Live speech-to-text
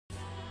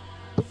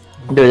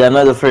Dude, I'm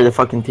not afraid of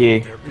fucking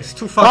TA. It's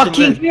too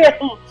fucking late.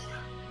 hell!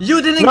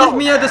 You didn't give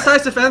me a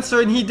decisive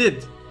answer and he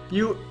did.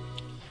 You...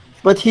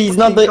 But he's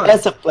not the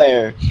SF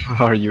player.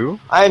 Are you?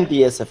 I'm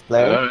the SF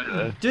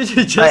player. Did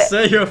you just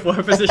say you're for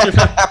position?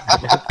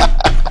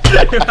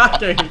 You're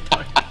fucking retarded.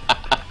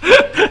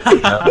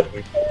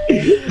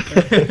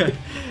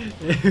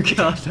 You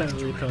goddamn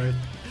retard.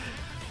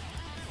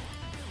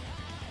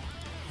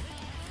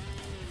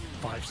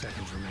 5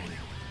 seconds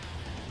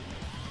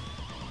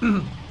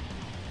remaining.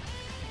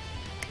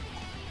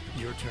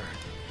 Your turn.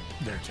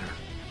 Their turn.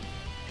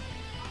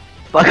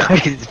 Fuck are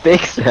these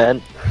pics,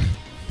 man?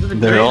 This is the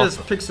They're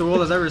greatest picks the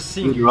world has ever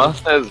seen. Dude,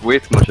 Rasta has way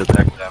too much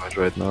attack damage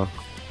right now.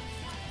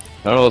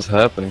 I don't know what's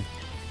happening.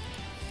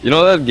 You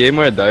know that game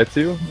where I died to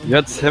you? You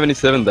had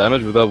 77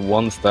 damage without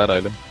one stat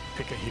item.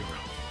 Pick a hero.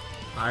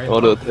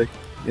 Auto attack.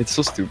 It's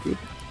so stupid.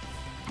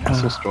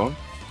 It's so strong.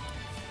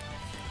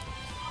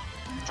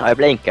 So I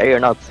playing carry or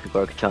not,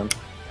 Gork-chan?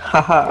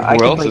 Haha, I Who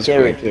can else play is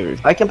playing carry. carry?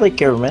 I can play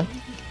carry, man.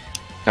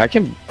 I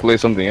can play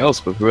something else,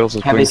 but who else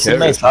is Have you playing seen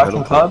my carry?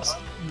 stocking clubs?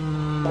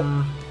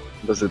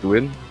 Does it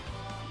win?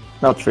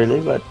 Not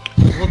really, but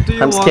What do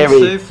you I'm want scary.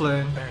 safe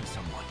lane? Ban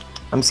someone.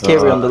 I'm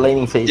scary on the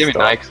laning phase. Give me though.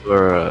 Nikes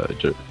or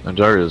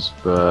Jarius,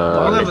 I don't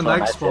but... have a it's not next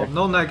nice spot. here.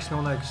 No next,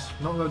 no next.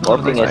 No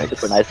Morphing next. is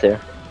super nice here.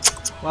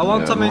 I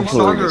want something Morphling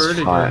stronger is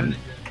early fine. game.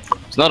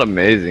 It's not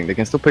amazing, they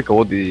can still pick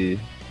OD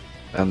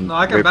and... No,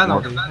 I can rape ban more.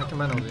 OD. I can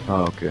ban OD.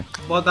 Oh, okay.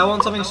 But I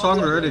want something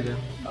stronger early game.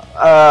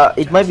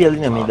 It might be a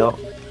Linami though.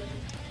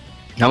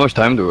 How much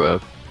time do we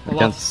have? A I lot.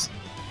 can't...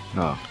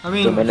 No. I 2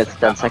 mean, minutes,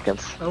 10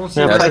 seconds. I don't see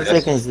Yeah, why- 5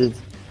 seconds, dude.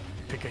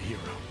 Pick a hero.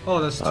 Oh,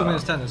 that's 2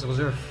 minutes 10. It's a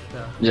reserve.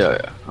 Yeah.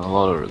 Yeah, a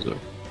lot of reserve.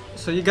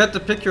 So you get to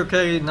pick your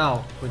carry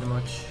now, pretty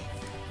much.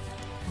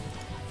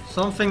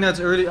 Something that's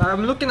early.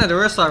 I'm looking at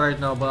Ursa right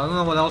now, but I don't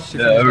know what else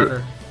you Yeah, think is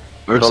better.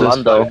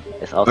 Rolando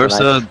is also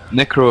Versa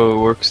nice. Necro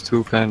works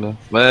too, kinda.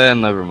 Well,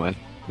 never mind.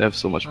 They have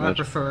so much I magic.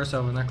 prefer Ursa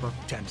over Necro.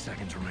 10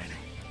 seconds remaining.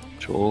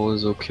 Troll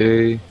is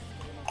okay.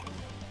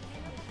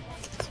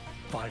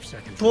 5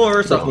 seconds. Pull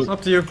Ursa, Let me-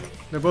 up to you.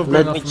 They're both good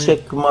Let enough me for me.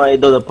 check my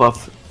Dota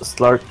Puff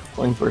start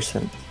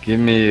 1%. Give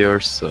me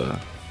Ursa.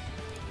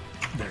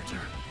 Their turn.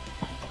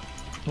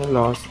 I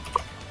lost.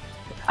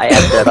 I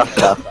have the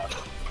Rasta.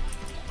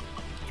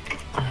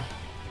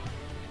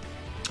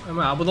 Am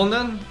I Abaddon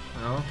then?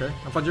 Oh, okay.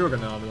 I thought you were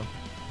gonna Abaddon.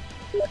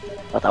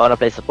 But I wanna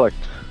play support.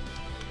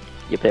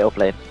 You play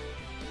offlane.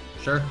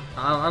 Sure.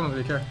 I don't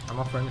really care. I'm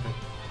up for anything.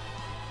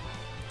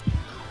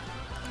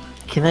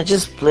 Can I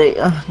just play?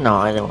 No,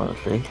 I don't want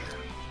to play.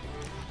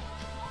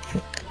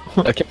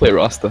 I can play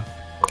Rasta.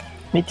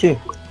 Me too.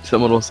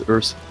 Someone wants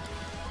Ursa.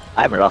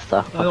 I'm a Rasta.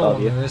 I Fuck don't all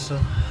want you. this.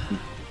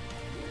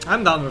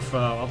 I'm down with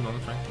Abaddon,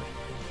 frankly.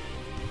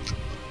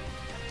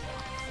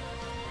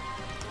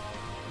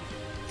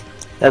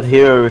 That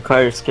hero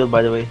requires skill,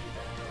 by the way.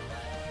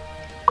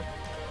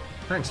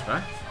 Thanks,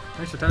 Back.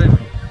 Thanks for telling me.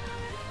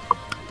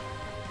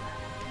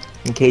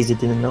 In case you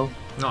didn't know.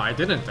 No, I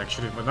didn't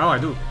actually, but now I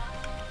do.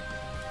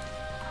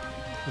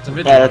 It's a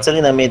mid. Yeah, that's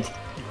only mid.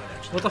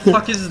 What the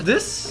fuck is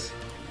this?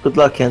 Good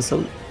luck,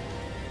 cancel.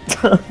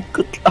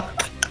 Good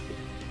luck.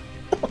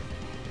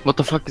 What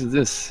the fuck is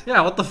this?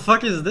 Yeah, what the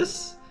fuck is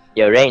this?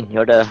 Yo, Rain,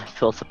 you're the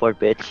full support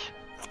bitch.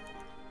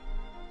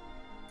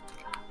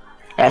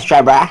 Let's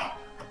try, brah.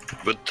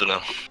 Good to know.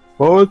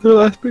 What was the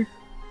last pick?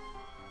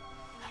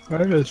 I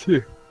don't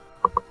see.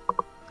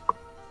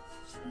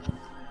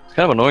 It's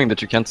kind of annoying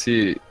that you can't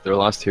see their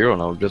last hero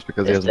now just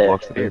because he It's hasn't the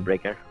blocked the Spirit game.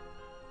 Breaker.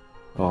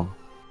 Oh.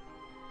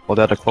 Well,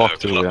 they had a clock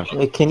too,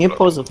 yeah. Can you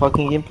pause the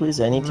fucking game, please?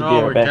 I need to No, be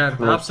we right back. can't.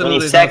 for Absolutely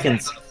 20 not.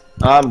 seconds.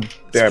 I'm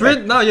bare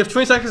Sprint now, you have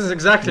 20 seconds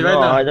exactly back.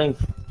 right No, now. I don't.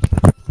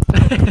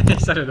 I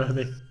said it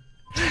already.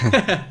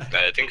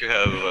 I think you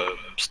have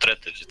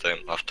strategy time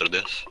after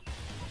this.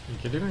 You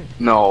kidding me?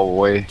 No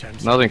way.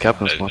 Not in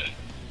Captain's Mode.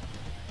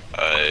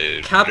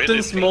 I Captain's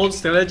really think- mode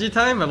strategy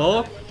time,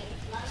 hello?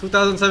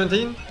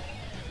 2017?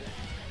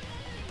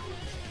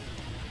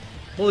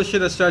 Holy shit,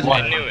 that's strategy.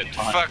 I knew it.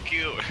 Fuck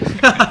you.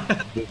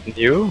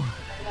 You?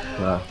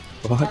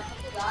 What?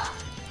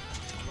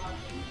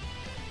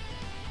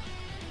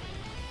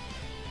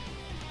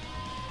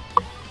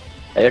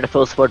 You're the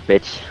full support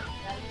bitch.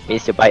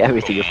 Means you buy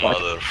everything you want.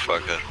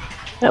 Motherfucker.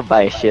 Not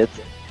buying shit.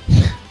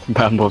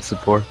 Bambo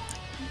support.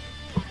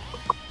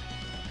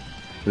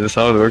 Is this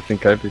how it worked in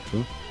Kaipi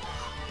too?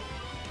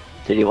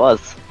 Dude, he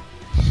was.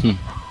 He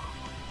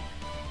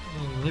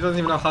doesn't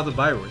even know how to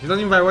buy words. He doesn't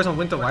even buy words on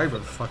Winter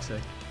Wyvern, for fuck's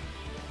sake.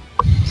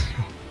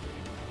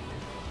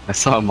 I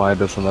saw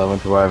Midas and I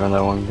went to Riven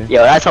that one game.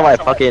 Yo, I saw my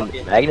fucking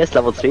Magnus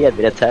level 3 at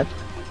minute 10.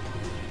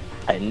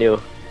 I knew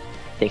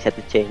things had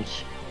to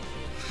change.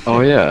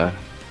 Oh yeah.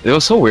 It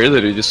was so weird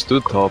that he just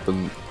stood top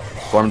and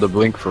farmed a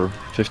blink for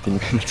 15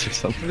 minutes or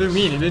something. What do you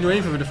mean? He didn't do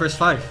anything for the first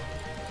 5.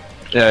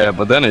 Yeah,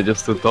 but then he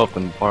just stood top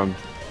and farmed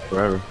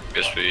forever.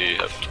 Guess we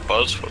have to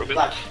pause for a bit.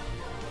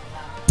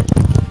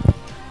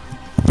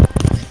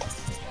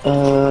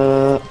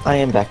 I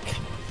am back.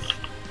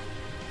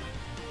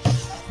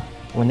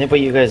 Whenever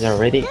you guys are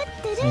ready,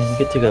 I'm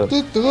good to go.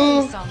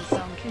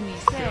 Samsung, can you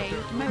say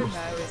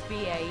Momo is It's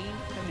BAE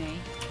for me.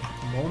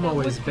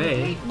 Momo is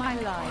Bay. My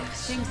life.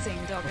 Sing Sing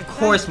Dog. Of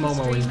course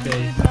Momo is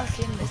Bay. Good luck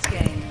in this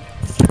game.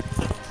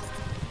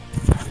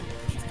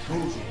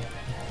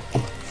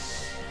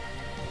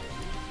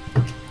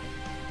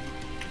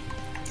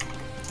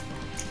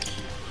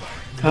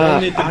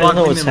 Don't need to I block don't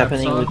know what's minimaps,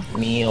 happening huh? with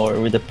me or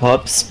with the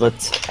pups,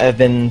 but I've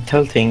been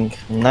tilting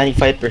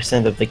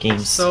 95% of the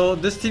games. So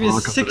this team is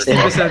Welcome to the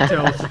 60%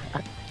 tilt.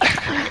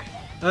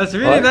 That's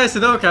really What? nice to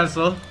know,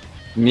 Cancel.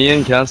 Me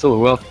and Cancel,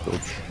 who else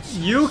built?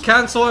 You,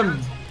 Cancel, and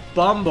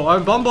Bumble.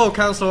 Bumble,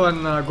 Cancel,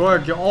 and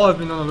Gorg, you all have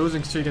been on a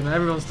losing streak, and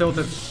everyone's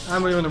tilted.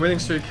 I'm on a winning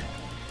streak.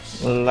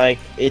 Like,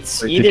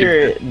 it's Like,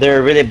 either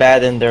they're really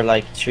bad and they're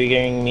like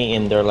triggering me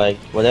and they're like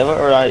whatever,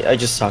 or I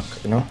just suck,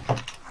 you know?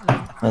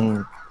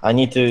 And I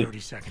need to 30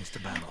 seconds to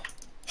battle.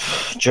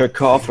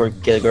 jerk off or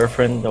get a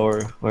girlfriend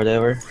or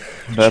whatever.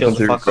 What Chill happened the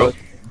to your fuck girl? out.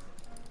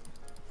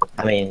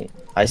 I mean,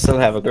 I still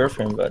have a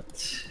girlfriend, but...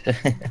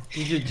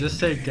 Did you just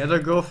say get a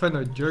girlfriend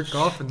or jerk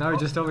off, and now you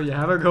just tell me you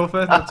have a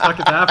girlfriend? What the fuck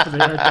is happening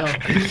right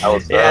now? I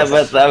was yeah,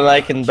 but I'm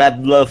like in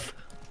bad love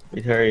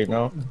with her, you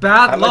know?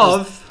 Bad I might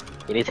love?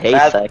 You need hate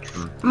Bad- sex.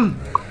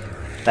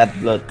 Bad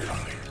blood.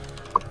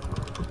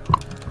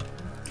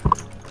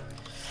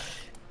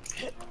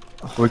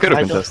 We could I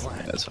have don't-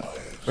 contested. That's fine.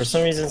 For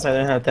some reasons I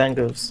don't have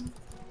tangos.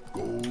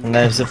 And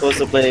I'm supposed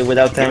to play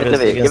without Give it tangos to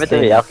me, give against it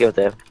to me, them. I'll give it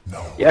to him.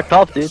 You're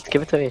top, dude,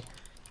 give it to me.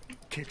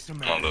 Kick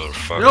some ass.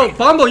 Motherfucker. Yo,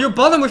 Bumble, you're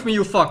bottom with me,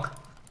 you fuck!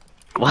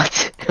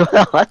 What?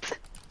 What?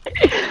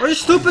 Are you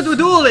stupid with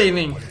dual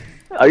laning?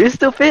 Are you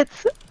stupid?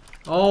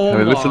 Oh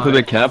Hey, my listen to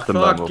the captain,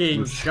 Bumble, fucking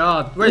please.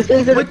 god. Wait, Listen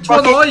to the which one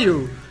fucking- are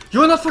you?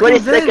 You're not 20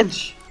 fucking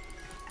seconds.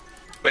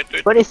 Venge!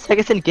 Wait. 20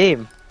 seconds in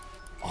game.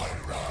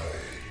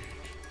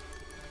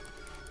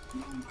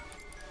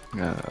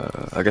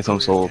 I guess I'm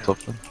solo top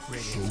then.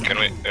 Can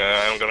we?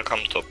 I'm gonna come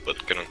top,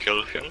 but can we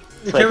kill him?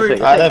 Can we,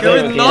 wait. I don't can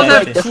we think not we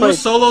have can. Just two wait.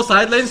 solo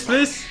side lanes,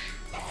 please?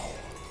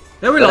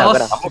 Yeah, we Good enough,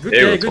 lost. good Good enough.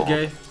 game, Okay, good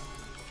we're game.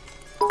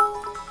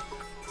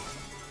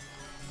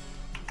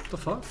 What the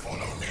fuck?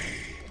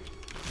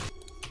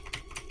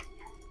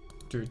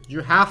 Dude,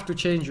 you have to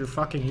change your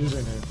fucking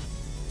username.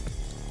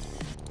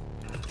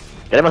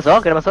 Get him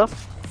myself, get him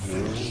myself.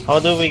 How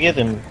do we get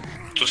him?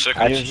 2 You're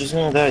seconds. just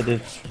gonna die,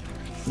 dude.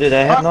 Dude,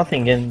 I have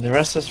nothing and the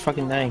rest is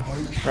fucking dying.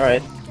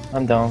 Alright,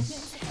 I'm down.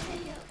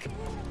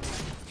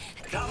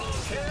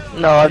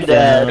 No, I'm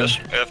dead. Yes,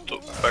 I have to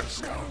back.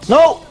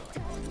 No!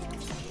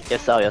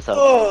 Yes, sir, yes, sir.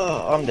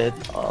 Oh, I'm dead.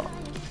 Oh.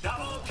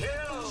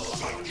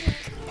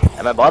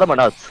 Am I bottom or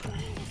not?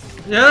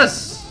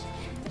 Yes!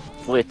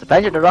 Wait,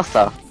 depends on the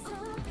Rasta.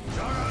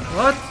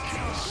 What?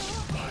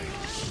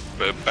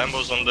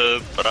 Bambo's on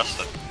the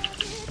Rasta.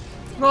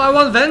 No, I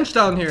want Venge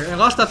down here and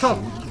Rasta top.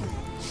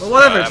 But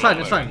whatever, Yeah, it's fine,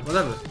 I'm it's on fine,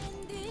 whatever.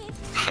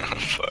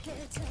 Fuck.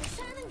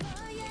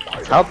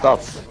 Help top.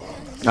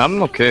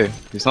 I'm okay.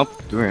 He's not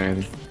doing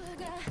anything.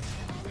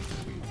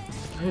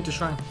 I need to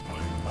shrine.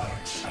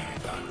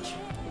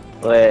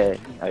 Wait,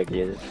 I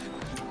get it.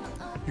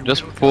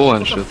 Just pull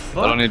and What the shit.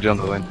 fuck? I don't need you on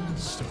the lane.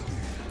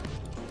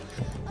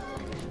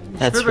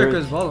 That's Spirit Breaker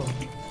rude. is bottom.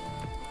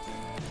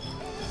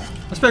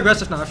 Let's play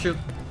aggressive now, shoot.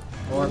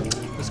 Or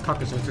this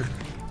cock is injured.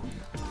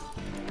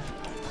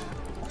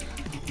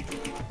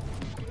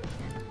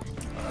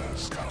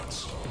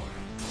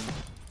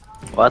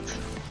 What?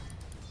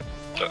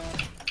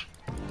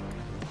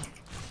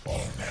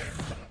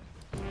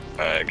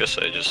 I guess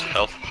I just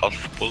half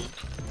pulled.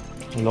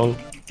 Lol.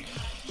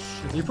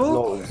 Did you pull?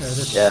 Lol. Yeah, I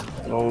did. Yeah.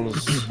 Lol.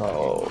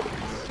 Oh.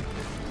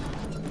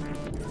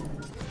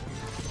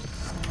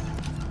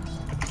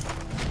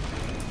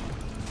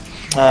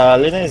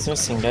 Lina is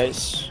missing,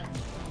 guys.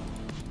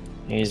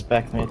 He's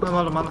back, mate. I'm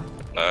out of mana.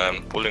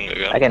 I'm pulling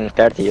again. I can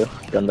clear to you.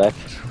 Run back.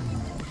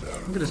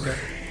 Look at this guy.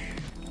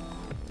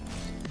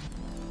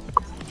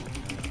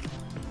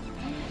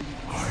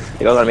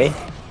 You go on me?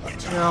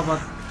 Yeah,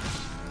 but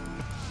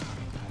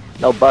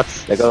No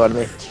buts. They go on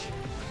me.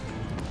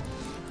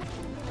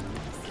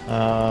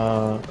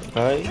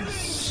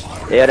 Guys.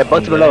 Yeah, the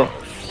bots below.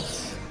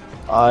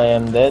 I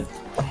am dead.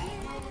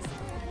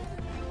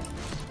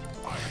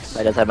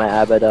 I just have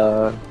my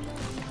Abaddon.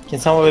 Can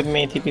someone with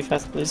me TP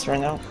fast, please, right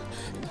now?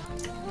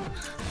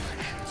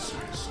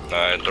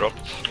 I dropped.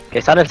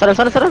 Okay, stun him, stun him,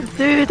 stun him, stun him!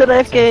 Dude, an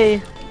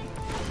AFK!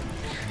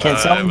 Can I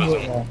someone?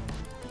 wasn't.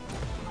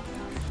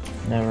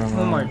 Never mind.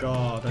 oh my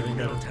god, I didn't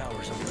get it.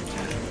 Towers under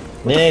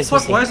attack. Lina is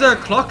Fuck, missing. why is there a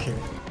clock here?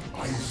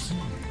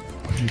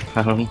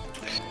 I don't know.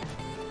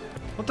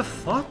 What the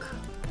fuck?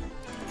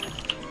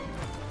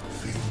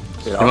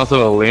 He must have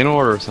a lane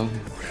order or something.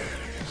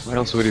 Where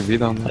else would he be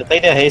down I there? play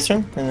the haste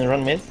run and then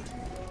run mid.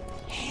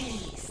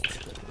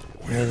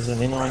 There's a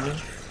Lina on you.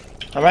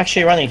 I'm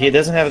actually running. He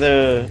doesn't have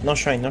the no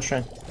shrine, no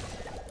shrine.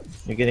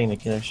 You're getting the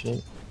kill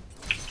actually.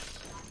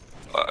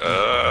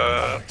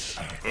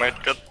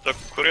 Might get the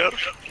courier.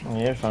 Oh,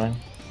 you're fine.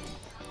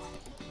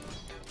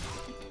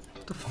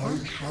 What the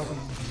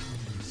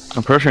fuck?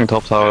 I'm pressuring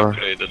top tower.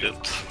 Upgraded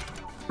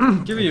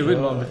it. Give me a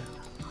win, Bobby.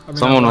 I mean,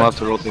 Someone will I'm have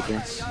to rotate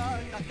here.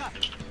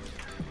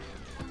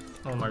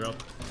 Oh my god.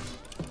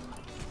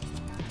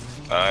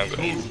 I'm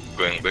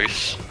going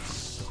base.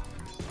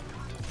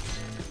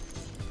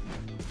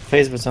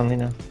 Facebook's on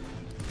Lina.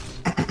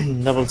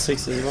 Level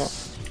 6 as well.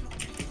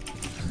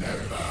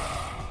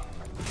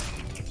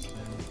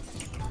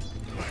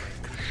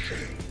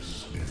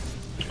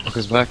 Look,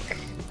 he's back.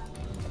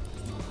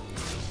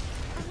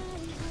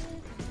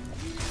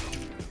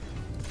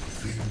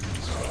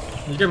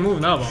 You can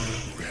move now, Bomb.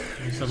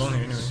 He's alone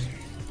here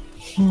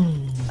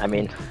anyway. I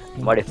mean,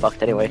 I'm already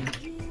fucked anyway.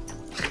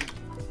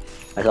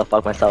 Might as well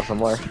fuck myself some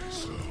more.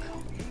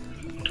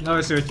 Now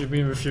I see what you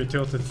mean with your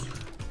tilted.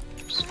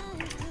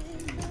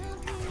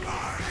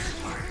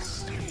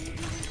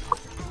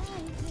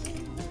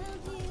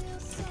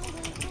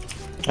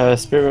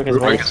 Spirit is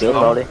Rubik one. is Shield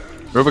top. probably.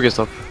 Rubik is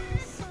top.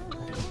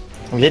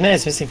 Lina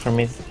is missing from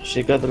mid.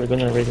 She got the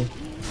Laguna already.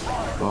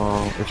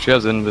 Oh, if she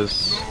has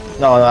Invis.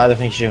 No, I don't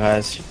think she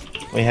has.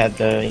 We had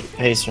the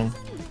haste run.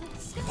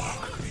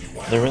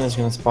 The run is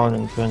gonna spawn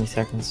in 20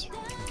 seconds.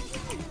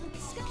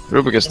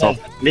 Rubik is top.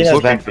 Lina's He's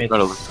looking back for mid.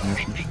 better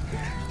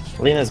destinations.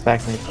 Lina's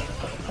back mid.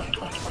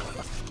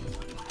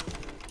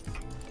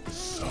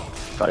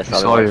 God, I I saw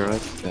saw him. you,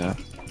 right? Yeah.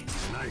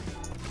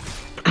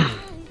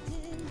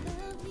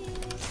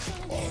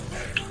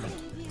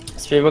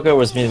 Spirit Walker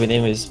was mid with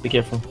Invis. Be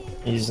careful.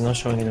 He's not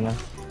showing it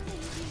enough.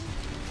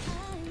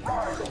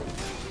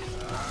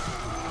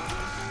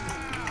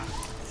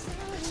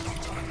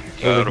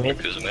 Rubik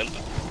Rubik is mid.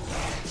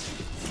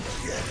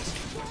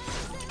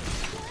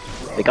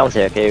 He comes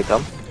here, okay, you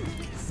come.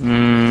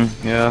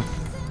 Yeah.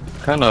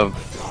 Kind of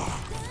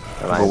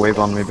Never have a mind. wave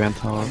on me behind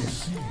tower.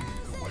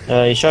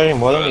 He's charging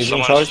bottom. He's in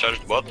Someone charge.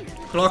 charged bot.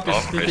 Clock is Oh,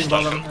 okay, keeping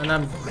stop bottom, it. and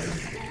I'm.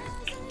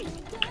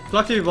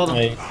 Clock TV bottom.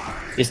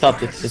 He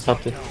stopped it. He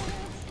stopped it.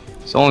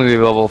 It's only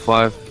level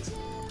 5.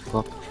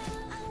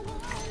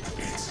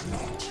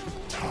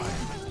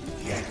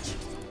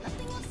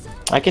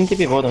 I can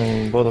TP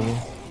bottom. Bottom.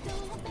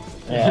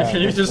 Yeah.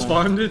 Can you that's just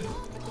fine. farm it?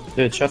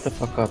 Dude, shut the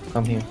fuck up.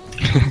 Come here.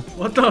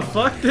 What the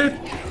fuck, dude?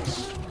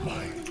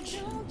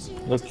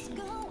 Look.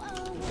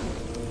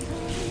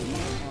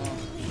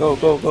 Go,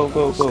 go, go,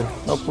 go, go.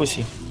 No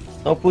pussy.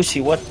 No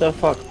pussy. What the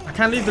fuck? I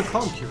can't leave the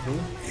comp, you fool.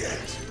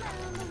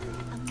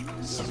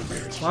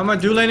 Why am I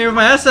dual laning with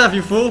my SF,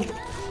 you fool?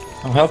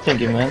 I'm helping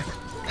you, man.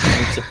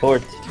 I'm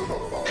support.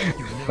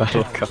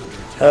 Battle cup.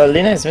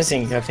 Lina is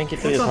missing. I think he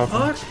took What his the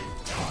half.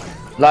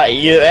 fuck? Like,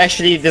 you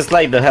actually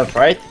dislike the health,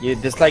 right? You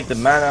dislike the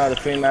mana, the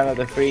free mana,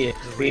 the free. I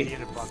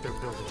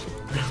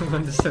don't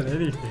understand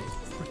anything.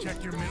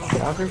 Protect your middle.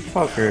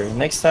 Motherfucker.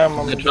 Next time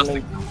I'm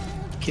Interesting. gonna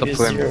keep it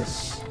Top lane.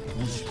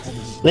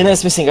 0. Lina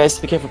is missing, guys.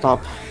 Be careful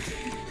top.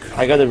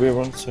 I got a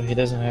rerun, so he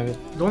doesn't have it.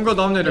 Don't go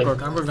dominator,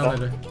 Cork. I'm going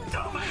dominator.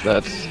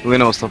 That's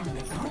Lina was top.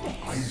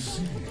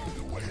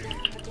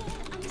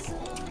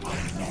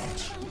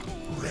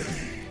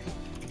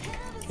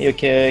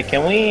 Okay,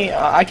 can we?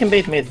 I can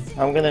bait mid.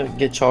 I'm gonna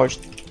get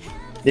charged.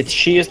 Did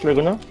she use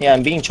Laguna? Yeah,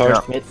 I'm being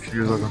charged mid. She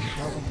was like,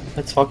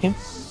 Let's fuck him.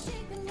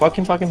 Fuck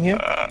him here.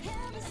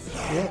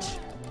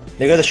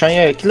 They got a shiny.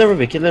 Yeah, kill the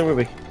Rubik, kill the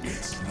Rubik.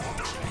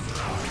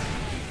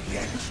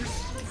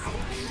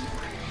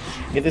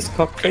 Get this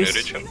cock Can you face.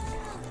 reach him?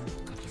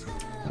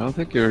 I don't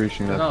think you're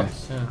reaching that No, way.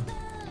 yeah.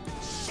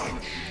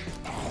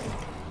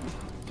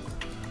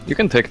 You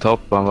can take top,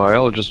 but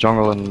I'll just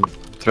jungle and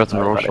threaten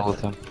Oh, Roche got all it.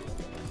 the time.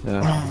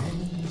 Yeah.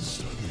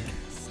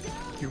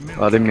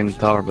 I didn't mean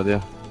tower, but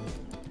yeah.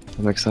 That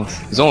makes sense.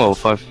 He's only level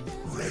 5.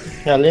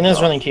 Yeah,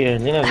 Lina's running here.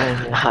 Lina's running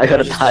here. I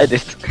gotta hide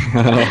it.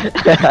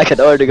 I got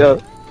nowhere to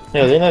go.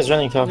 Yeah, Lina's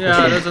running top.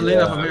 Yeah, there's a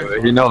Lina from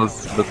here. He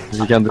knows, but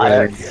he can't do I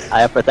anything.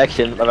 have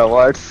protection, but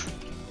rewards.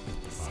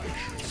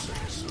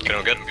 Can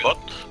we get bot?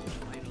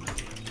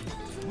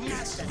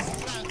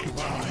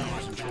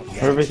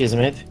 Rubik is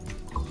mid.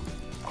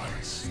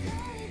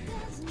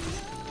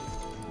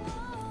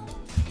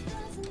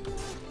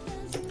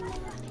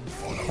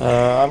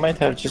 I might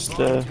have just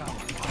fed.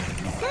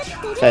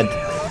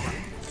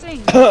 Sing,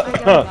 I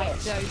don't like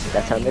Dota.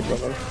 That's how mid lane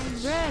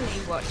is. Rarely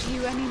watch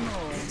you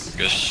anymore.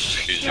 Guess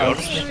he's Yeah, yours.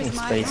 Here making is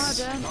my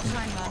space. hard-earned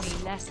time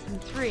money less than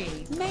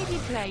 3. Maybe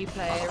play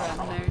player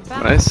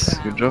unknown Nice,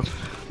 good job.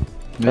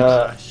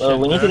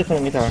 We need to defend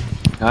the mid tower.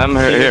 I'm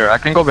here, I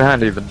can go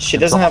behind even. She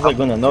doesn't have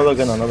Laguna. No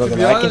Laguna, no To be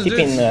Laguna. I can honest, keep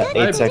in dude, 8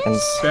 I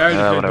seconds. Barely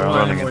Yeah, played whatever, the I'm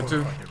one running anymore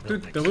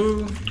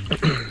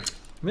too.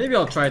 Maybe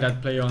I'll try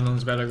that play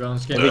unknown's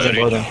Battlegrounds game. Region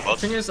Region bottom. The bot.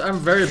 thing is, I'm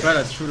very bad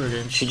at shooter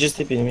games. She just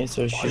TP'd me,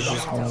 so she's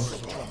just gonna...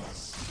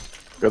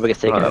 Rubik is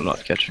taking No, it. I'm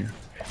not catching her.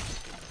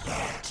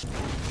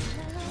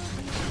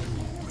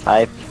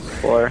 5,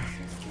 4.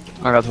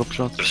 I got hook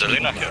shot. There's a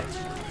Lina here.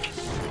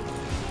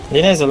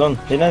 Lina is alone.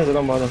 Lina is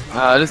alone bottom.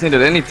 I just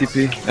needed any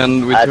TP,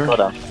 and with Add her,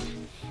 cooldown.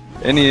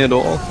 any at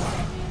all.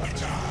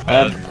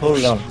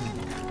 Hold on.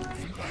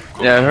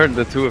 Yeah, I heard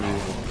the two of you.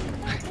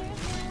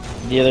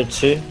 The other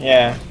two?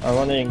 Yeah, I'm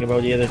wondering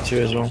about the other two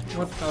as well.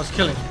 What? I was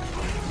killing.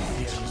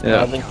 I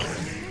Yeah, think...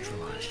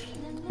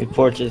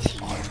 Reported.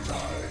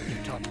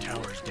 Your top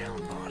tower's down,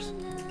 boss.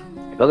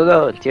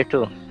 Go, tier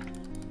 2.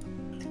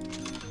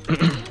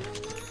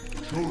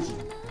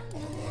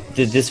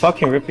 Dude, this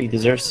fucking Ripik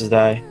deserves to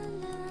die.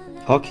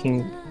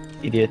 Fucking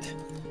idiot.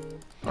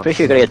 Pretty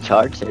sure you're gonna get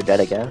charged and you're dead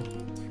again.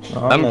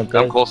 No, I'm not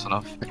dead. close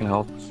enough. I can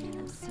help.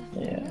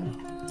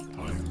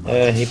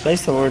 Yeah. He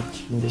placed the ward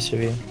in this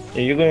area.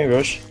 Are you going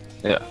rush?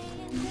 Yeah.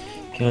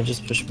 Okay, I'll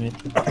just push mid.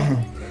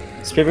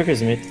 Spearbreaker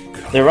is mid.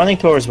 They're running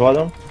towards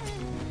bottom.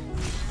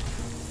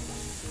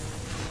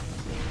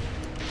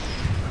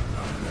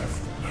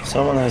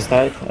 Someone has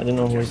died. I don't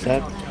know who is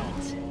that.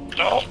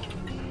 No.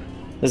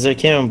 There's a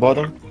king on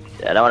bottom.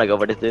 Yeah, I don't wanna go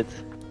for this dude.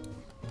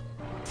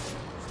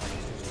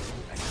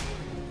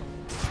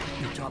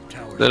 Your top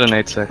tower. Dead in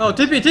 8 seconds. Oh,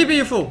 TP,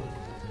 you fool!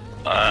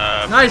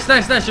 Uh, Nice,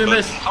 you but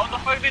missed. how the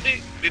fuck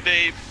did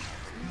they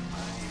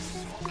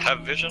have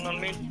vision on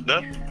me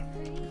there?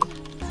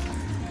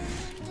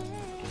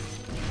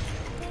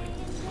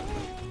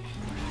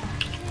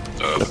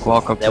 The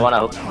clock up They there. wanna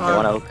hook. They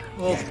wanna hook.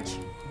 Oh,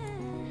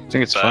 I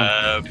think it's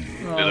fine.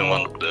 Didn't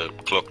want the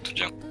clock to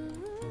jump.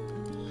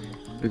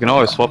 You can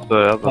always swap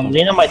the other.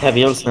 Lina might have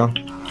heals now.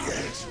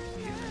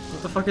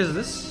 what the fuck is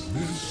this?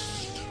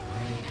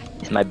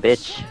 It's my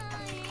bitch.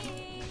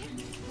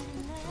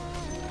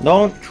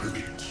 Don't.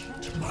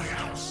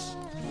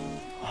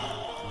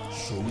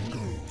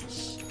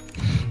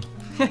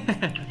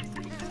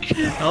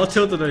 How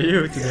tilted are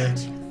you today?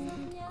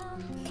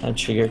 I'm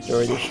triggered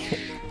already.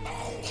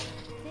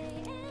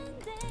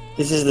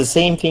 This is the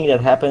same thing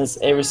that happens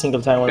every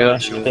single time when Yeah, I'm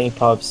actually sure. playing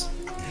pubs.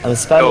 I'm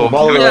spamming Oh,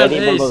 ball already,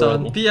 PMA, ball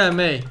son. already.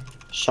 PMA.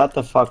 Shut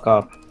the fuck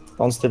up.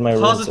 Don't steal my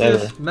rules ever.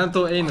 Positive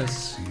mental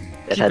anus.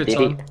 That's Keep a it, DD.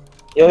 son.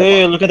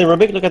 Yo, look at the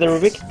Rubik, look at the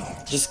Rubik.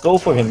 Just go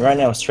for him right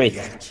now, straight.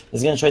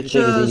 He's gonna try to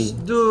take the Just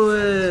DD. do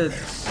it.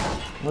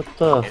 What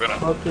the gonna-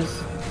 fuck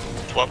is...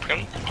 Swap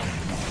him.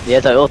 He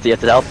has an ult, you have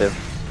to help him.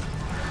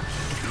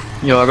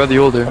 Yo, I got the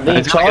older. Are they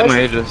I gotta get my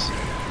charged? ages.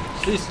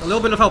 Please, a little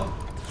bit of help.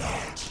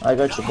 I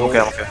got you, bro.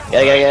 Okay, okay.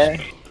 Yeah.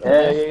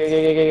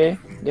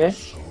 Yeah.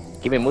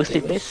 Give me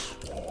Moosty, please.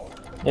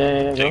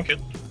 Yeah, go. Take it.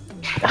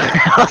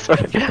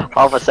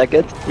 Half a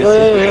second.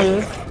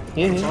 Yeah.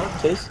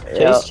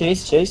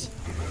 Chase.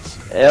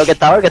 Yo, get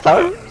tower. Yeah, get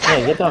down,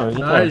 get down.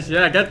 Nice,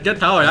 yeah, get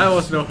tower. I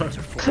was no. Out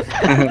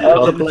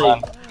the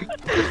plane.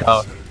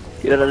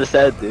 You don't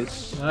understand, dude.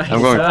 Nice,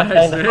 I'm going.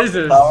 nice,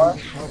 razors. Tower.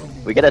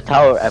 We get a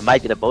tower, I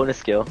might get a bonus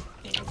skill.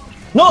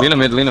 No! Lina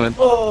mid.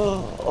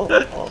 Oh.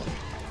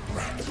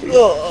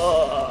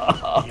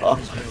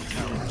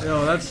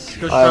 Yo, let's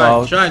go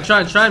I'm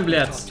shrine,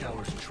 blitz.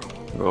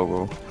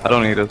 Go. I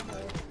don't need it.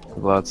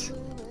 Lads. Your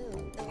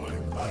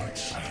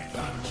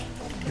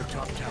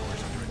top tower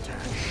is under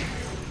attack.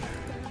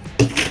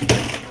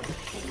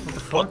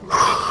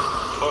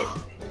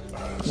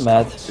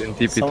 Mad. Didn't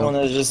TP Someone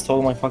top. has just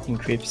stole my fucking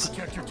creeps.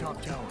 Protect your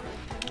top tower.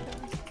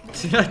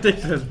 See, I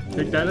take the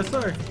big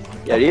dinosaur.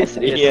 Yeah, it is.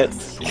 Idiot.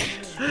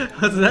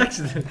 What's an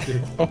accident,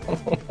 dude?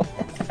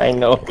 I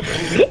know.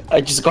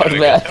 I just got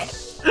mad.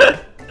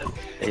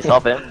 Hey,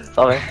 stop him.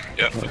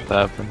 Yeah.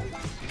 What happened?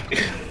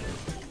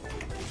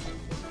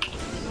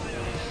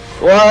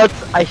 What?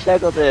 I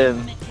shackled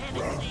him.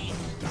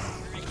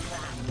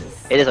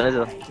 It is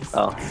on.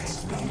 Oh.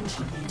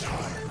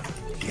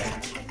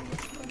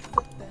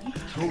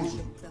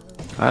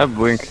 I have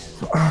blink.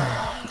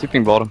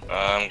 Tipping bottom.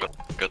 I'm gonna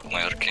get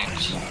my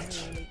arcanes.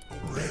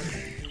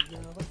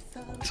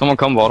 Someone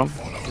come bottom.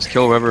 Just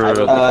kill whoever.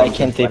 I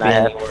can't TP When I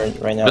have- anymore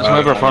right now. Just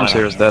whoever farms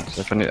here is dead.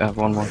 If I have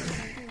one more.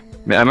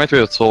 I might be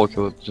able to solo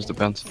kill it. Just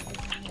depends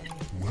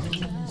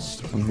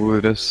on who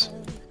it is.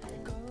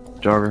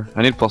 Jogger.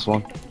 I need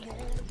 +1.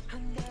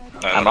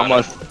 I'm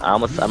almost.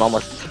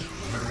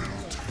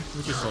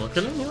 Would you solo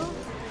kill him, you know?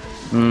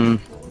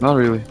 Not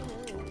really.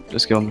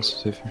 Just kill him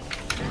safer.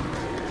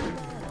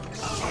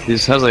 He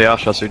has a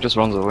Yasha, so he just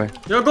runs away.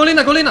 Yo, go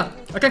Lina!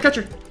 I can catch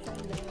her.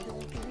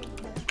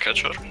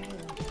 Catch her.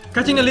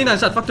 Catching the Lina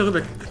inside, fuck the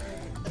Rubik.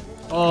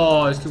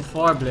 Oh, it's too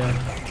far, Blair.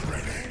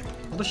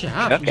 What does she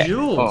have? Okay.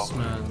 Jules, Oh.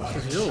 man. This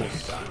is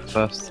Jules.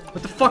 Fast.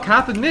 What the fuck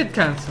happened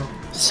mid-cancel?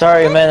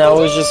 Sorry, man. I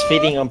was just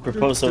feeding on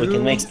purpose so we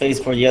can make space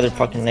for the other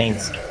fucking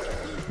lanes.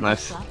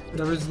 Nice.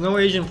 There is no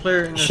Asian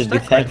player in the Should be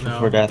stack right thankful now.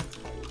 for that.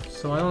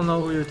 So I don't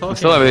know who you're talking I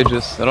still have about.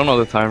 ages. I don't know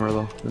the timer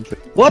though.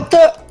 What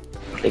the?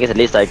 I think it's at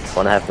least like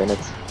 1.5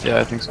 minutes. Yeah,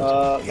 I think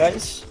so.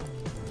 Guys?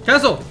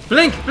 Cancel!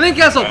 Blink!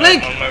 Cancel!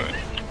 Blink! On my way.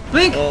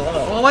 Blink! No,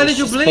 Oh, why there's did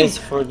you just blink? space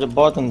for the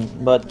bottom,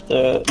 but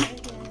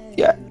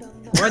yeah.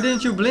 Why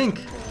didn't you blink?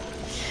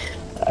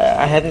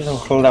 I had it on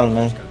cooldown,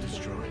 man.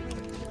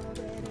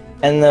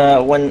 And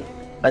when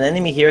an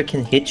enemy here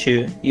can hit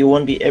you, you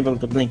won't be able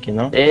to blink, you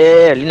know?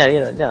 Yeah,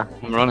 Lina.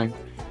 I'm running.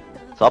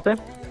 Stop him.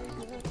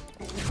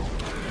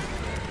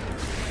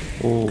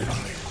 Ooh.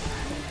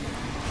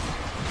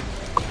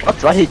 What?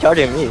 Why is he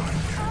charging me?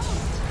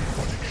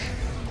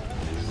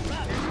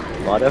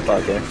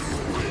 Motherfucker.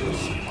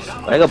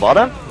 Wanna go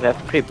bottom? We have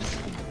creeps.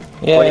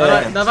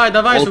 Yeah.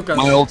 Давай, сука.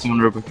 My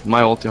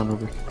ulti on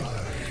Rubik.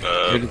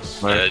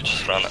 I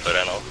just ran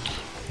out.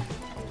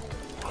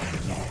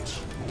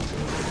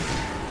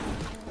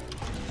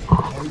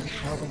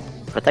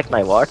 Protect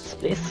my wards,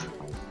 please.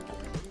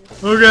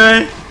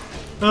 Okay.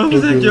 I'll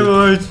protect your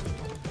words.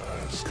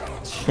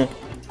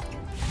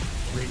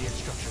 Radiant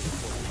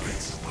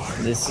structure.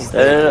 This is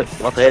No,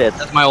 want to hit it.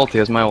 That's my ulti,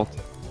 that's my ulti.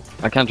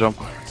 I can't jump.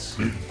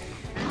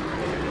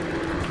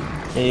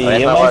 Hey, that's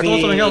you not might work. Do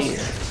something be...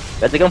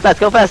 else. Let's go fast,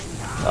 go fast!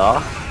 Oh,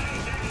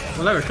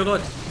 Whatever, kill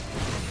it.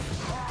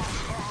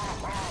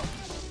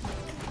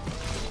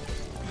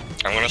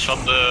 I'm gonna swap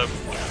the.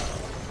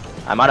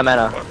 I'm out of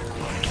mana.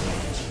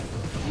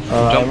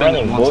 I'm Jump in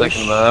running, 1 boys.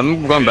 second, but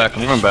I'm going back,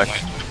 I'm going back.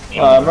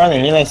 I'm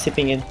running, Nina is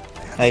sipping in.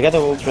 I got the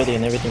ult ready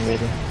and everything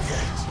ready.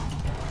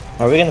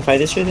 Are we gonna fight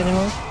this shit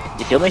anymore?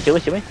 You kill me, kill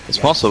me, kill me. It's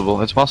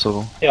possible, it's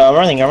possible. Yeah, I'm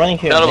running here.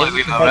 Get out of Maybe my we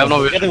way, can I fight have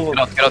no this. vision. Get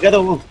the ult. Get out. Get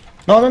the ult.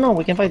 No,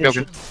 we can fight this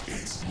Okay. shit.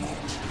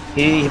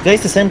 He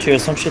placed a sentry or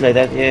some shit like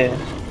that, yeah.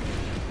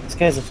 This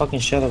guy's a fucking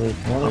shadow lead.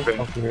 Okay,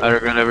 Motherfucker. I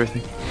regret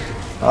everything.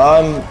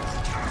 I'm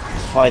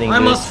fighting I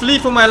dude. must flee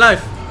for my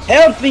life.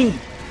 Help me!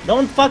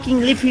 Don't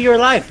fucking live for your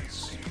life!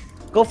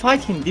 Go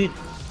fight him, dude.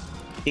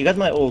 He got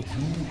my ult.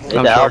 Need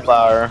the short.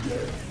 power.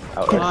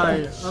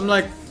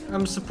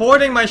 I'm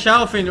supporting my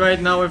Shalfin right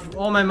now with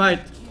all my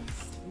might.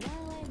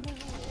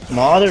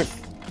 Mother...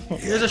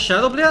 Here's a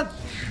Shadow Blade.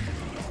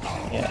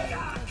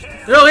 Yeah.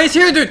 Yo, he's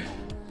here, dude.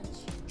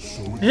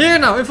 Here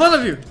now, in front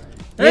of you.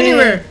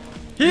 Anywhere.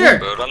 Here.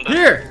 Run that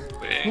Here.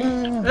 way.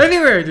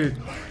 Anywhere, dude.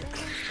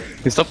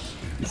 Can you stop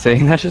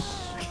saying that shit?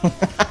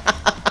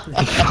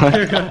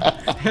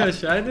 Yeah,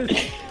 shine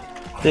it.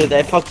 Dude,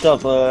 I fucked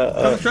up.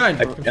 I'm trying.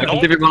 I can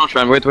give you one more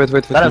try. Wait.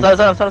 Stun him,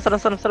 stun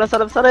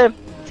him, stun him!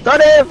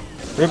 Stun him!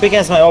 Rubik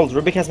has my ult.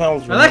 Rubik has my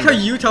ult. I like how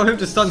you tell him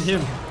to stun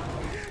him.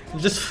 You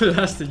just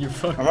blasted, you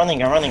fuck. I'm running.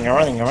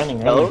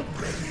 No?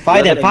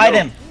 Fight him, Let him fight go.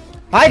 him!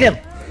 Fight him!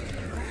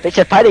 Bitch,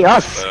 they're fighting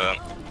us!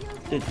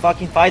 Dude,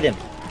 fucking fight him.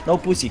 No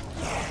pussy.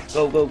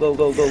 Go.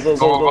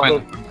 Go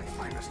in.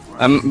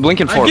 I'm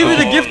blinking I for give you it.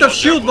 the gift of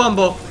shield,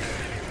 Bumbo.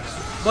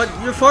 But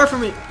you're far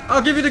from me.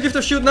 I'll give you the gift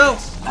of shield now.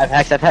 I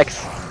have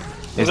hex.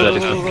 He's Go,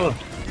 dead. go, go.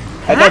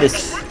 I got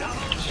this.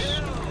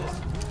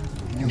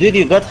 Dude,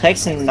 you got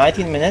Hex in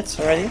 19 minutes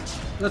already?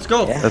 Let's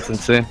go. That's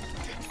insane.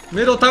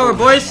 Middle tower,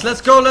 boys.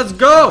 Let's go, let's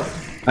go.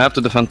 I have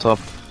to defend top.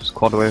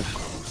 Squad wave.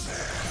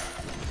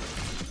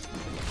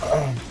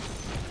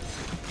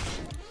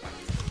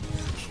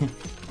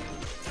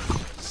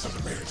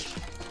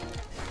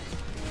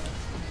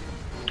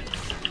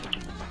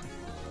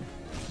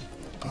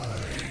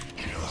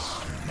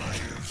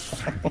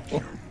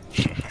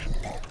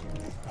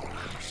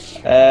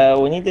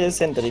 We need a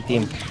sentry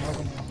team.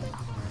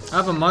 I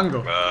have a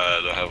mango.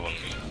 I don't have one.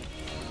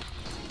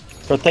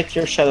 Protect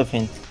your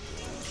Shadowfiend.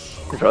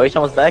 Roy's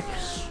almost back.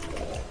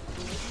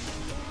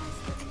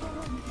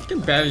 You can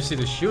barely see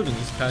the shield in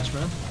this patch,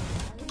 man.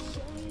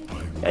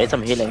 I need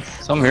some healings.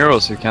 Some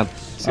heroes you can't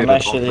see I'm it.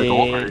 actually- Like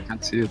Walker, you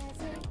can't see it.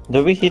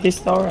 Do we hit this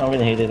tower? I'm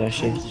gonna hit it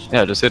actually.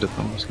 Yeah, just hit it.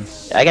 I'm just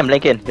gonna... I can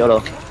blink in, YOLO.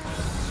 Hey,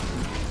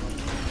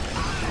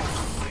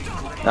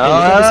 look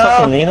at this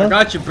fucking I Lina.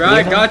 got you, bro.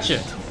 I got you.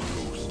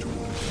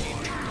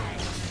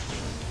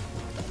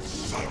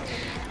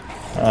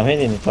 I'm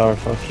hitting the tower,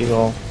 fuck you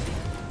all.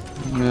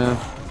 Yeah,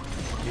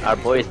 Our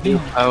boys do.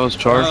 I was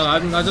charged.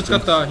 I just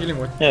got the healing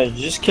word. Yeah,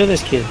 just kill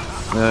this kid.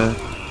 Yeah.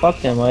 Fuck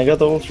them, I got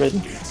the ult ready.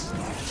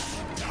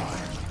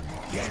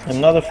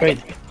 I'm not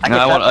afraid.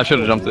 I should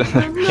have jumped in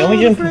there. Can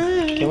we jump?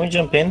 Can we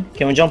jump in?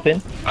 Can we jump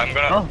in? I'm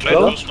gonna try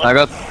go. to swap. I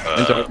got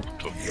to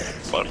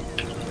part.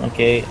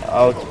 Okay,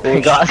 out.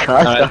 God,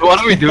 Alright, what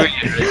are we doing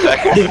here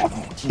exactly?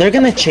 They're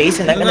gonna chase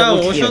and I'm No, gonna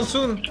ult Ocean here.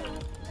 soon.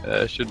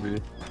 Yeah, it should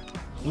be.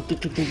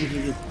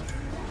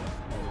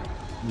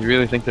 You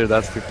really think they're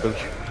that stupid?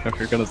 If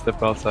you're gonna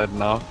step outside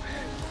now?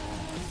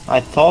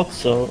 I thought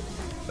so.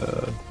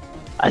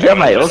 I have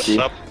my Just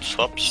ulti.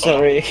 Swap.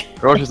 Sorry.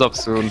 Roche is up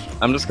soon.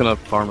 I'm just gonna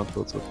farm it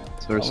till it's up.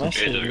 Very I'm soon.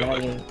 actually go back.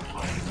 lagging.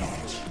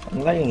 I'm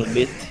lagging a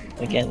bit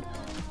again.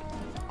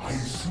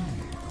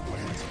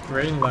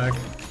 Rain lag.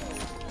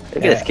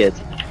 Look at this kid.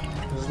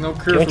 There's no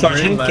Can cure we for charge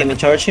rain him? lag. Can we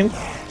charge him?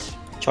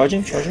 Charge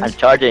him? Charge him? I'm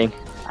charging.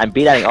 I'm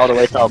beating all the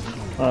way up.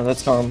 Oh,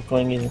 that's how I'm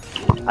going in.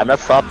 I'm not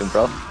stopping,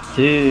 bro.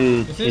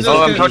 Dude, This he's is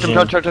Oh, okay. I'm charging,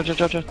 vision.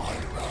 charge.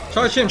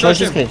 Charge him, Charge charge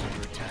this him.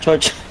 kid.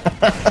 Charge.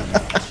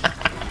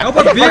 How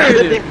about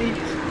beer?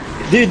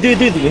 Dude,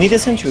 we need a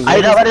sentry. I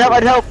need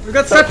help. We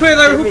got separated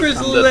by Hooker's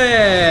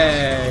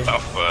leg.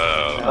 Tough.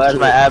 Where's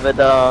my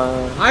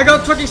Abaddon? I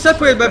got fucking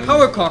separated by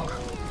Powercock.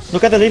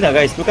 Look at the Lina,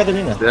 guys. Look at the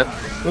Lina.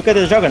 Yeah. Look at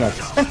the Juggernaut.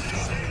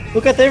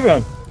 Look at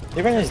everyone.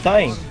 Everyone is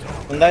dying.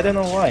 And I don't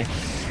know why.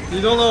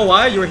 You don't know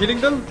why? You were hitting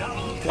them?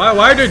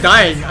 Why are they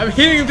dying? I'm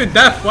hitting them to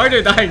death. Why are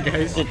they dying,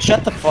 guys? Dude,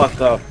 shut the fuck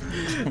up.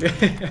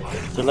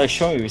 They're like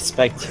showing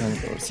respect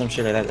or some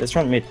shit like that. Let's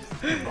run mid.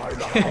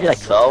 I need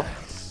like 12.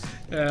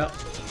 Yeah.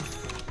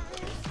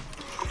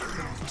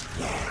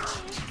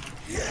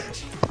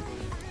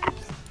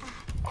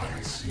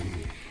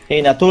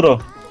 Hey,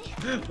 Naturo.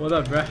 What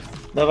up, bruh?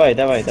 Давай.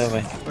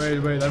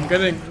 Wait,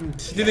 I'm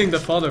stealing the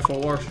father for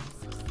war.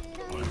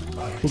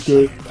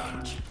 Okay.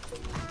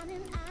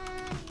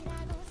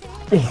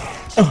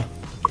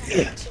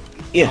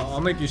 Yeah.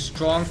 I'll make you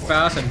strong,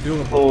 fast, and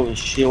durable. Holy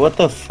shit, what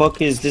the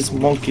fuck is this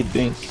monkey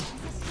doing?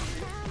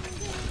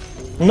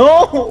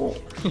 No!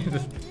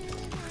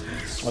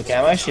 Okay,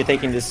 I'm actually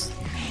taking this.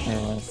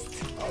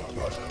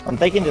 I'm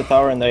taking the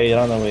tower and I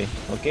run away,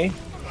 okay?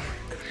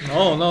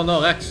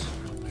 No, Rex.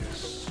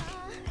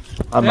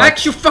 I'm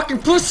Rex, you fucking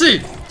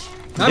pussy!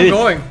 I'm Dude.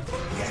 going.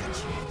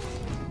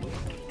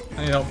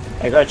 I need help.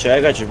 I got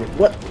you.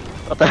 What?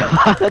 What the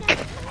fuck?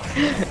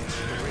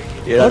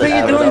 What are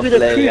you doing with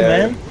the crew,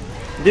 man?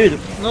 Dude,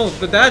 No,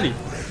 the daddy.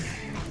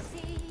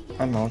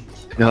 I'm out.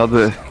 Yeah,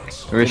 the...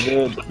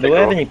 Do we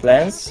have any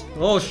plans?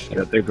 Roche.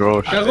 Yeah, take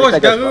Roche.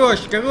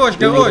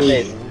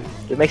 Garrosh.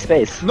 You make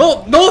space.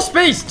 No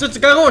space! Just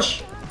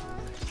Garrosh!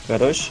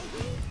 Garrosh?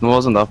 No,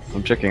 wasn't up.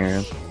 I'm checking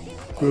again.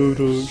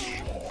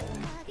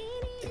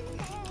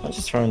 I'm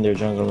just throwing their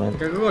jungle, man.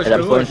 Garrosh, And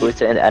I'm going Garrosh.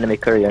 booster and enemy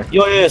courier.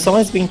 Yo,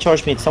 someone's being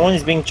charged mid. Someone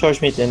is being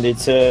charged mid and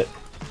it's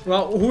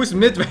Well, who's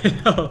mid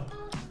right now?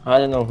 I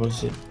don't know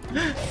who's it.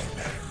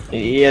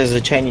 He has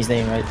a Chinese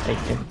name, I think.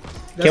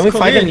 That's Can we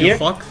fight Korean, him you here?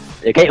 fuck.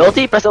 Okay,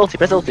 ulti? Press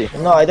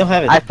ulti. No, I don't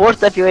have it. I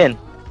forced you in.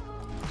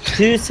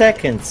 2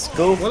 seconds.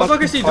 Go What the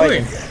fuck is he fight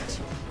doing? him.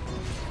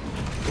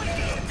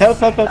 Help.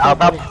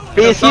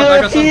 Please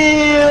I got some.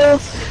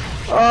 heals!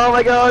 Oh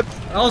my god!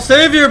 I'll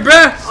save you,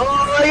 bruh!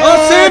 Oh my god!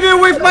 I'll save you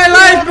with my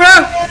life,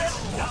 bruh!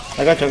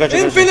 I got you.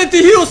 Infinity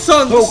heal,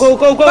 son! Go.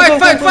 Fight!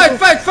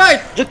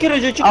 Just kill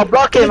it. I'll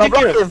block him!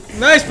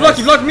 Nice,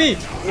 block me!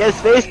 Yes,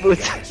 face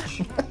boots!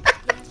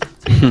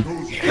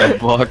 I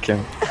block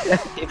him.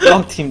 He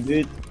blocked him,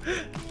 dude.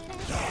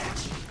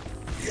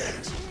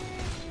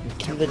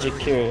 Kill the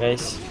Jakiro,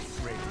 guys.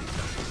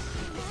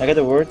 I got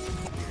the word.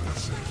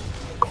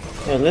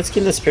 Yeah, let's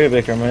kill the Spirit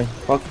Breaker, man.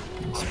 Fuck.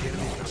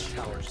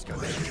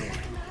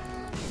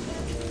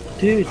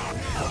 Dude.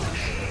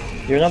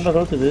 You're not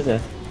allowed to do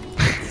that.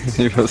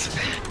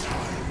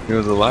 he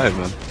was alive,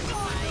 man.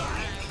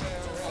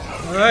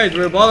 Alright,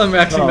 we're bottom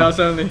maxing No. now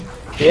suddenly.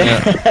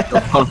 Yeah.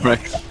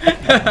 Rex.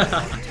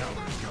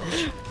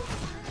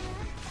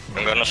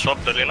 I'm gonna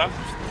swap the Lina.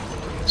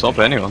 Swap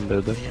anyone,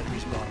 dude.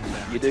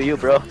 You do you,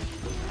 bro.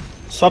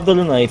 Swap the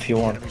Luna if you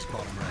want.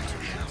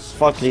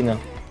 Fuck Lina.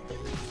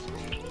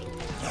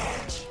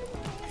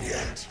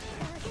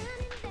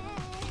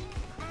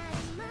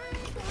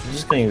 I'm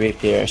just going rape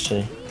here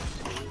actually.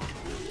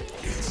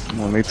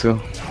 Oh, me too.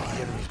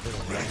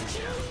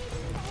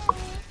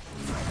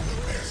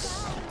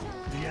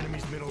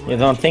 You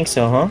don't think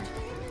so, huh?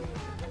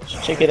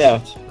 Check it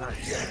out.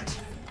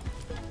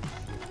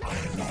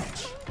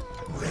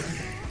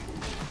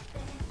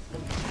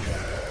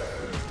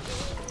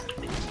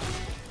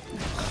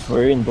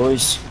 We're in,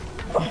 boys.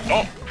 Oh,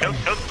 help!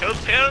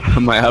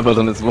 My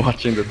Abaddon is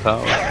watching the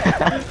tower.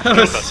 I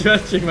was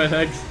stretching my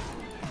legs.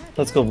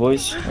 Let's go,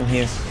 boys. I'm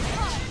here.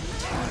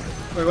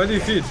 Wait, what do you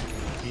feed?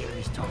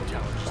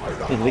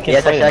 Dude, we can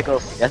Yes, my fight him.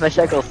 shackles. Yes, my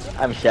shackles.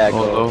 I'm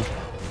shackled. Oh,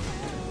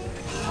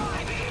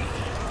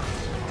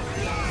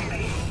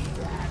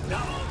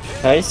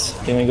 Guys,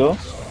 can we go?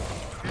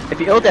 If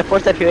you ult, I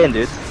force you in,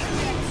 dude.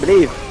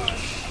 Believe.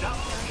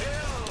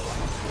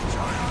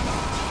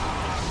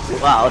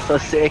 Wow, so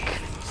sick.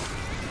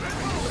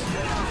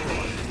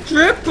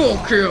 Triple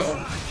kill!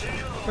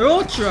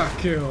 Ultra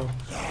kill!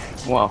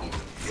 wow.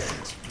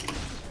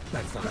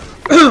 Fights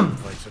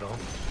at all.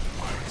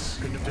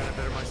 Couldn't have done it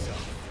better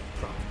myself.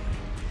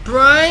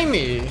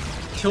 Primey!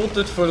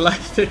 Tilted for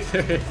life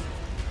victory.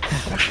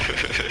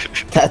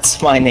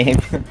 That's my name.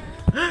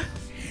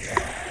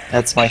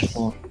 That's my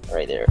phone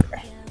right there.